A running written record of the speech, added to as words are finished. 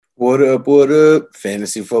What up, what up?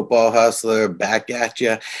 Fantasy Football Hustler back at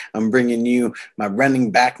you. I'm bringing you my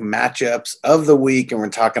running back matchups of the week, and we're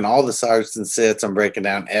talking all the starts and sits. I'm breaking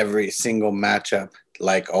down every single matchup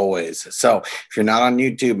like always. So if you're not on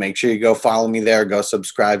YouTube, make sure you go follow me there. Go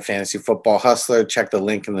subscribe, Fantasy Football Hustler. Check the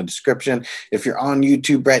link in the description. If you're on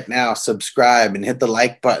YouTube right now, subscribe and hit the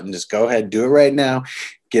like button. Just go ahead, do it right now.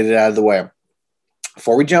 Get it out of the way.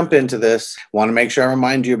 Before we jump into this, I want to make sure I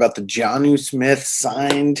remind you about the Jonnu Smith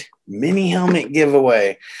signed mini helmet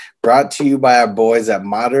giveaway brought to you by our boys at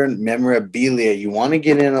Modern Memorabilia. You want to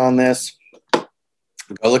get in on this?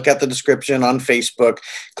 Go look at the description on Facebook.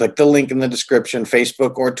 Click the link in the description,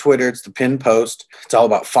 Facebook or Twitter. It's the pinned post. It's all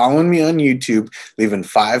about following me on YouTube, leaving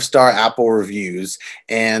 5-star Apple reviews,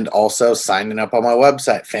 and also signing up on my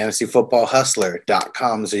website,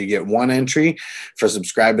 fantasyfootballhustler.com. So you get one entry for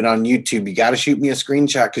subscribing on YouTube. You got to shoot me a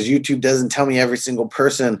screenshot because YouTube doesn't tell me every single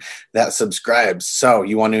person that subscribes. So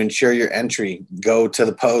you want to ensure your entry. Go to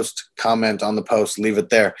the post, comment on the post, leave it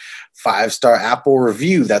there. 5-star Apple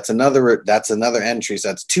review. That's another entry. So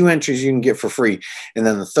that's 2 entries you can get for free. And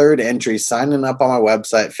then the third entry, signing up on my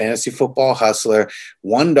website, Fantasy Football Hustler,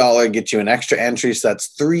 $1 gets you an extra entry. So that's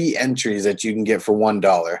 3 entries that you can get for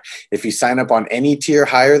 $1. If you sign up on any tier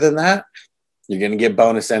higher than that, you're going to get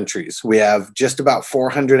bonus entries. We have just about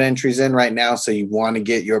 400 entries in right now. So you want to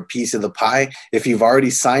get your piece of the pie. If you've already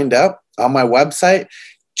signed up on my website,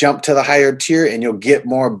 jump to the higher tier and you'll get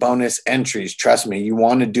more bonus entries. Trust me, you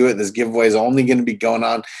want to do it. This giveaway is only going to be going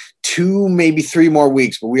on 2, maybe 3 more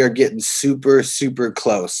weeks, but we are getting super, super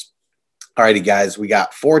close. Alrighty, guys, we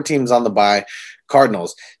got 4 teams on the bye: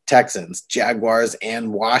 Cardinals, Texans, Jaguars,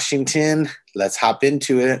 and Washington. Let's hop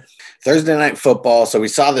into it. Thursday night football. So we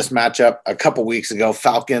saw this matchup a couple weeks ago.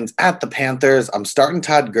 Falcons at the Panthers. I'm starting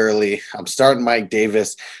Todd Gurley. I'm starting Mike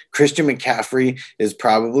Davis. Christian McCaffrey is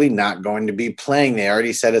probably not going to be playing. They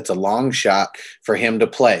already said it's a long shot for him to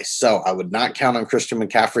play. So I would not count on Christian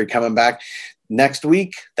McCaffrey coming back next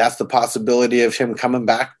week. That's the possibility of him coming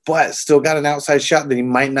back, but still got an outside shot that he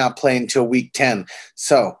might not play until week 10.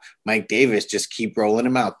 So Mike Davis, just keep rolling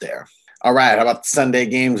him out there. All right, how about the Sunday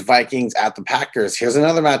games? Vikings at the Packers. Here's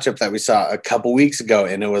another matchup that we saw a couple weeks ago,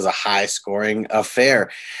 and it was a high-scoring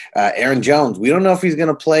affair. Aaron Jones, we don't know if he's going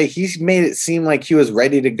to play. He's made it seem like he was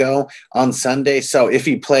ready to go on Sunday. So if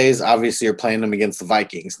he plays, obviously you're playing him against the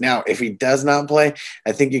Vikings. Now, if he does not play,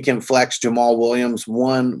 I think you can flex Jamal Williams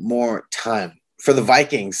one more time. For the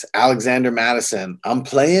Vikings, Alexander Mattison, I'm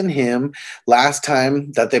playing him. Last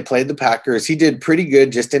time that they played the Packers, he did pretty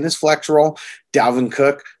good just in his flex role. Dalvin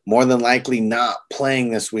Cook, more than likely not playing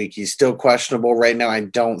this week. He's still questionable right now. I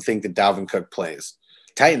don't think that Dalvin Cook plays.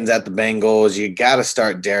 Titans at the Bengals, you got to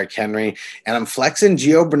start Derrick Henry. And I'm flexing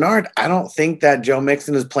Gio Bernard. I don't think that Joe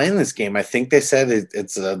Mixon is playing this game. I think they said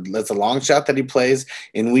it's a long shot that he plays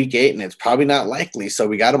in week 8, and it's probably not likely. So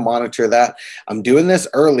we got to monitor that. I'm doing this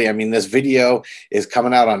early. I mean, this video is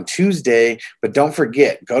coming out on Tuesday, but don't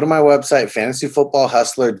forget, go to my website,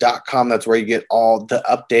 fantasyfootballhustler.com. That's where you get all the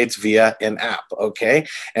updates via an app, okay?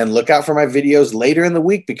 And look out for my videos later in the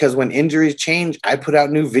week, because when injuries change, I put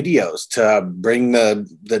out new videos to bring the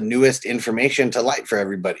newest information to light for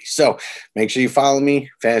everybody. So make sure you follow me,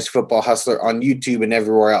 Fantasy Football Hustler, on YouTube and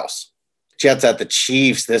everywhere else. Jets at the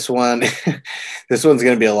Chiefs. This one's going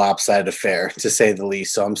to be a lopsided affair, to say the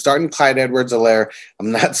least. So I'm starting Clyde Edwards-Helaire.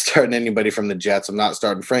 I'm not starting anybody from the Jets. I'm not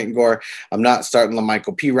starting Frank Gore. I'm not starting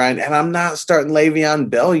LaMichael Pirine, and I'm not starting Le'Veon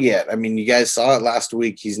Bell yet. I mean, you guys saw it last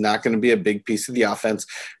week. He's not going to be a big piece of the offense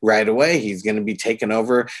right away. He's going to be taking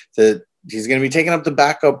over He's going to be taking up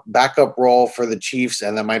the backup role for the Chiefs,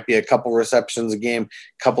 and that might be a couple receptions a game,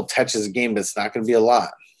 a couple touches a game, but it's not going to be a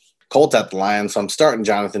lot. Colts at the Lions, so I'm starting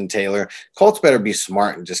Jonathan Taylor. Colts better be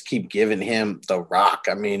smart and just keep giving him the rock.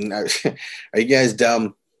 I mean, are you guys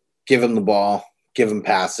dumb? Give him the ball. Give him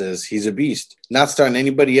passes. He's a beast. Not starting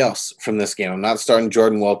anybody else from this game. I'm not starting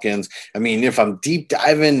Jordan Wilkins. I mean, if I'm deep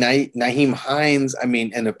diving Nyheim Hines, I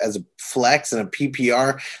mean, and as a flex and a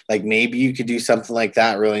PPR, like maybe you could do something like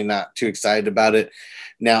that. Really not too excited about it.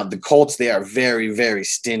 Now, the Colts, they are very, very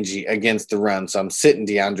stingy against the run. So I'm sitting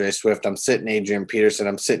DeAndre Swift. I'm sitting Adrian Peterson.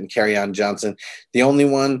 I'm sitting Kerryon Johnson. The only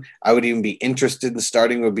one I would even be interested in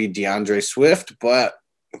starting would be DeAndre Swift, but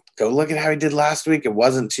go look at how he did last week. It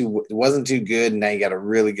wasn't too good. Now you got a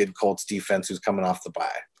really good Colts defense who's coming off the bye.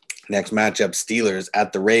 Next matchup, Steelers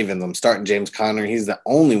at the Ravens. I'm starting James Conner. He's the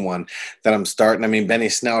only one that I'm starting. I mean, Benny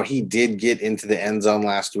Snell, he did get into the end zone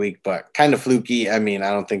last week, but kind of fluky. I mean,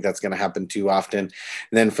 I don't think that's going to happen too often. And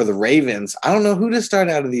then for the Ravens, I don't know who to start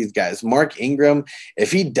out of these guys. Mark Ingram,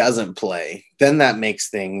 if he doesn't play, then that makes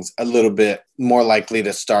things a little bit more likely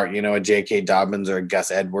to start, a J.K. Dobbins or a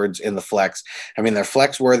Gus Edwards in the flex. I mean, they're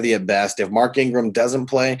flex worthy at best. If Mark Ingram doesn't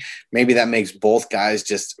play, maybe that makes both guys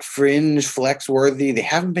just fringe flex worthy. They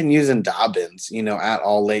haven't been using Dobbins, at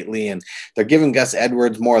all lately, and they're giving Gus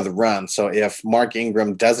Edwards more of the run. So if Mark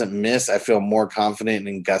Ingram doesn't miss, I feel more confident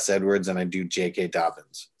in Gus Edwards than I do J.K.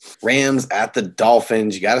 Dobbins. Rams at the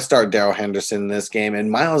Dolphins. You got to start Darrell Henderson in this game. And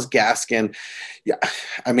Myles Gaskin, yeah,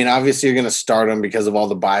 I mean, obviously you're going to start him because of all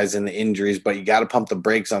the buys and the injuries, but you got to pump the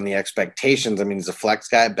brakes on the expectations. I mean, he's a flex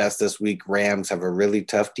guy at best this week. Rams have a really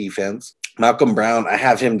tough defense. Malcolm Brown, I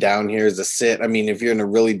have him down here as a sit. I mean, if you're in a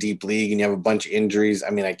really deep league and you have a bunch of injuries, I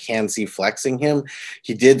mean, I can see flexing him.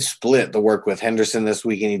 He did split the work with Henderson this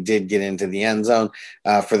week, and he did get into the end zone.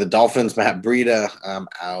 For the Dolphins, Matt Breida, I'm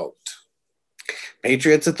out.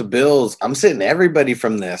 Patriots at the Bills. I'm sitting everybody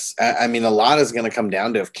from this. I mean, a lot is going to come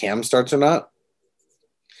down to if Cam starts or not.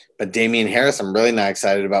 But Damian Harris, I'm really not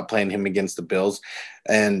excited about playing him against the Bills.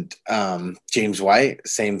 And James White,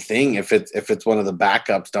 same thing. If it's one of the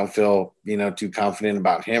backups, don't feel too confident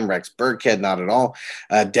about him. Rex Burkhead, not at all.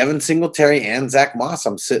 Devin Singletary and Zach Moss,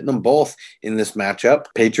 I'm sitting them both in this matchup.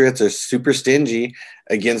 Patriots are super stingy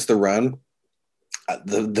against the run.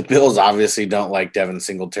 The Bills obviously don't like Devin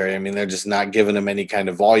Singletary. I mean, they're just not giving him any kind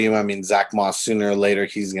of volume. I mean, Zach Moss, sooner or later,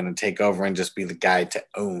 he's going to take over and just be the guy to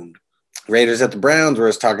own. Raiders at the Browns, we're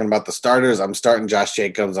just talking about the starters. I'm starting Josh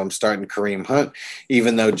Jacobs. I'm starting Kareem Hunt,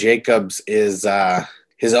 even though Jacobs is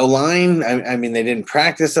his O-line. I mean, they didn't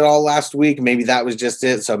practice at all last week. Maybe that was just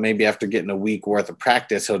it. So maybe after getting a week worth of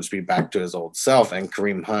practice, he'll just be back to his old self. And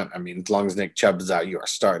Kareem Hunt, I mean, as long as Nick Chubb is out, you are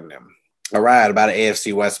starting him. All right, about an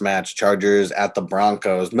AFC West match, Chargers at the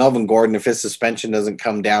Broncos. Melvin Gordon, if his suspension doesn't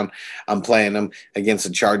come down, I'm playing him against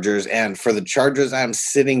the Chargers. And for the Chargers, I'm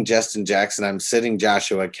sitting Justin Jackson. I'm sitting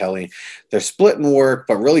Joshua Kelly. They're splitting work,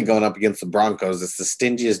 but really going up against the Broncos. It's the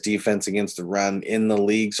stingiest defense against the run in the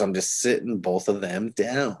league, so I'm just sitting both of them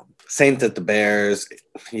down. Saints at the Bears.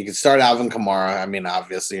 You can start Alvin Kamara. I mean,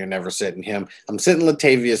 obviously, you're never sitting him. I'm sitting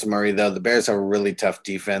Latavius Murray, though. The Bears have a really tough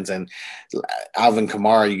defense, and Alvin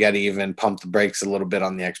Kamara, you got to even pump the brakes a little bit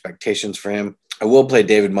on the expectations for him. I will play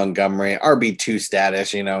David Montgomery, RB2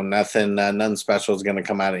 status, nothing special is going to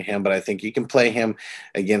come out of him, but I think you can play him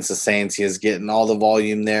against the Saints. He is getting all the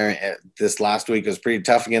volume there. This last week was pretty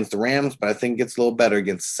tough against the Rams, but I think it's a little better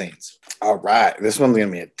against the Saints. All right, this one's going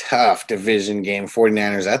to be a tough division game.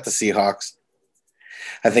 49ers at the Seahawks.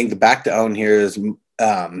 I think the back to own here is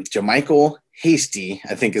JaMycal Hasty,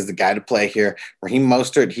 I think, is the guy to play here. Raheem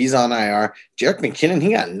Mostert, he's on IR. Jerick McKinnon,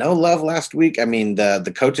 he got no love last week. I mean,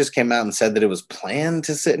 the coaches came out and said that it was planned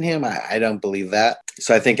to sit him. I don't believe that.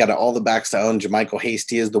 So I think out of all the backs to own, JaMycal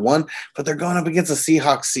Hasty is the one, but they're going up against the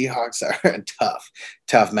Seahawks. Seahawks are a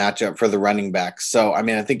tough matchup for the running backs. So, I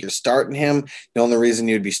mean, I think you're starting him. The only reason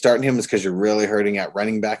you'd be starting him is because you're really hurting at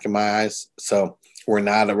running back in my eyes. So we're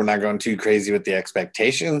not going too crazy with the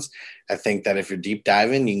expectations. I think that if you're deep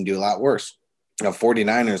diving, you can do a lot worse.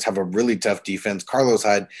 49ers have a really tough defense. Carlos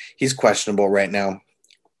Hyde, he's questionable right now.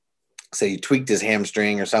 So he tweaked his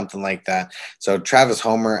hamstring or something like that. So Travis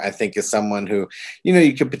Homer, I think, is someone who,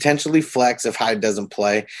 you could potentially flex if Hyde doesn't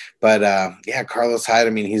play. But, Carlos Hyde, I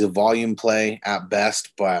mean, he's a volume play at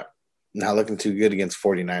best, but not looking too good against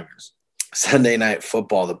 49ers. Sunday Night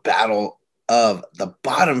Football, the battle of the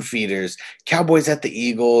bottom feeders, Cowboys at the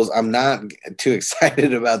Eagles. I'm not too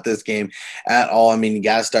excited about this game at all. I mean, you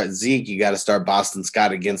got to start Zeke. You got to start Boston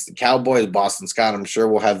Scott against the Cowboys. Boston Scott, I'm sure,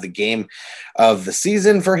 will have the game of the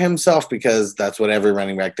season for himself because that's what every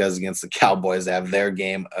running back does against the Cowboys. They have their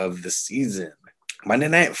game of the season. Monday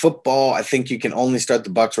Night Football, I think you can only start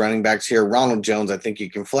the Bucs running backs here. Ronald Jones, I think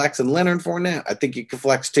you can flex. And Leonard Fournette, I think you can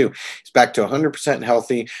flex too. He's back to 100%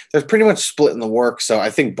 healthy. They're pretty much splitting the work, so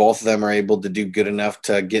I think both of them are able to do good enough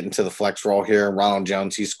to get into the flex role here. Ronald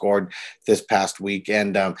Jones, he scored this past week.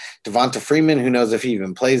 And Devonta Freeman, who knows if he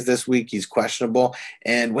even plays this week. He's questionable.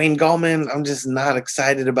 And Wayne Gallman, I'm just not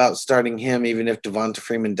excited about starting him, even if Devonta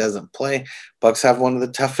Freeman doesn't play. Bucs have one of the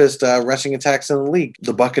toughest rushing attacks in the league.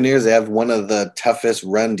 The Buccaneers, they have one of the toughest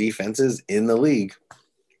run defenses in the league.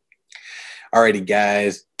 Alrighty,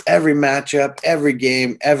 guys. every matchup, every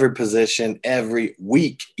game, every position, every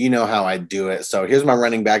week. You know how I do it. So here's my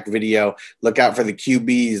running back video. Look out for the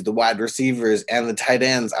QBs, the wide receivers, and the tight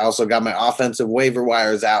ends. I also got my offensive waiver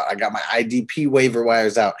wires out. I got my IDP waiver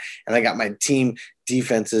wires out, and I got my team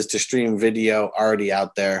defenses to stream video already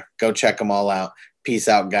out there. Go check them all out. Peace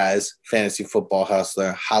out, guys. Fantasy Football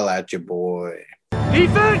Hustler. Holla at your boy.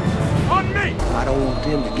 Defense on me. I don't want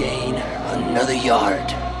them to gain another yard.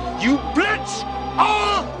 You blitz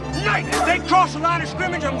all night. If they cross the line of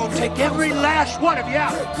scrimmage, I'm going to take every last one of you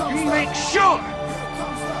out. You make sure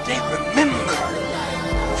they remember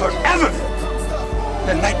forever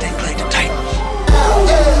the night they played the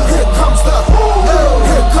Titans.